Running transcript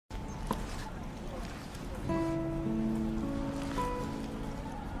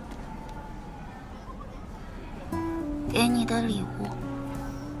给你的礼物。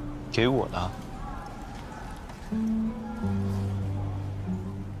给我的？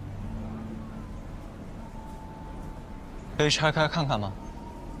可以拆开看看吗？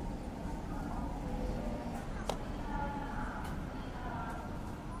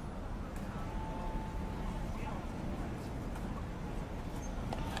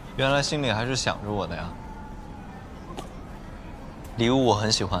原来心里还是想着我的呀。礼物我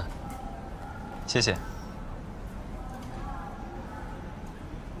很喜欢，谢谢。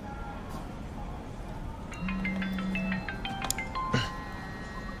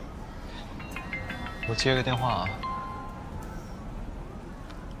我接个电话啊。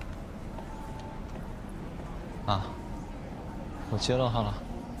啊，我接了好了。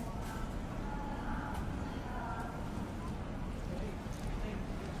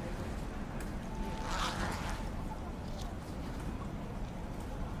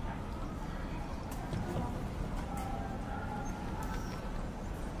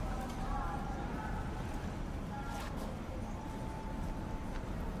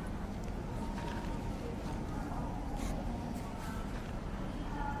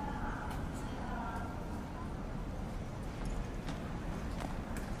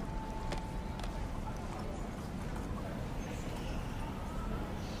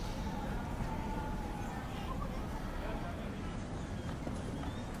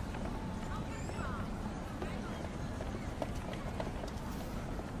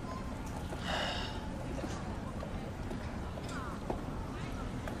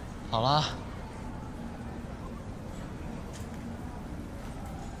好啦，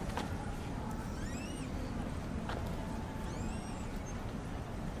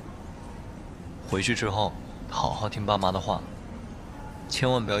回去之后好好听爸妈的话，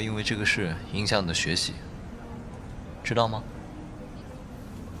千万不要因为这个事影响你的学习，知道吗？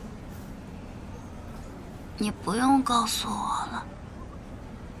你不用告诉我了。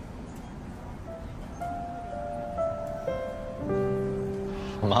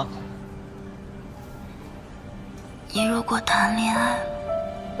什么？你如果谈恋爱了，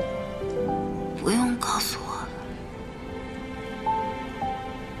不用告诉我了。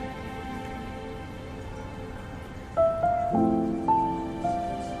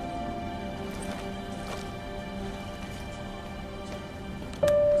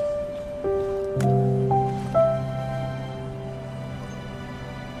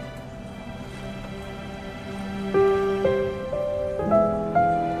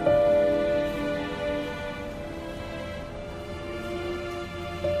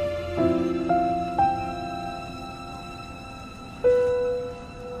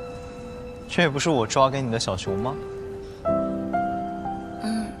这也不是我抓给你的小熊吗？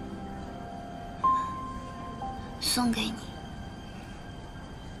送给你。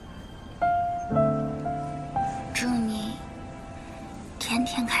祝你天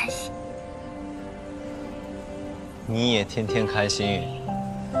天开心。你也天天开心。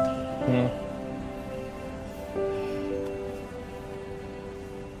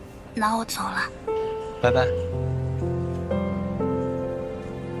那我走了。拜拜。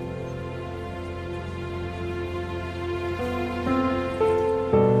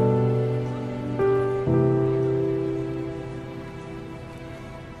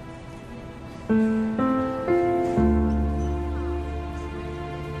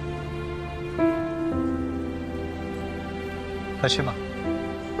快去吧。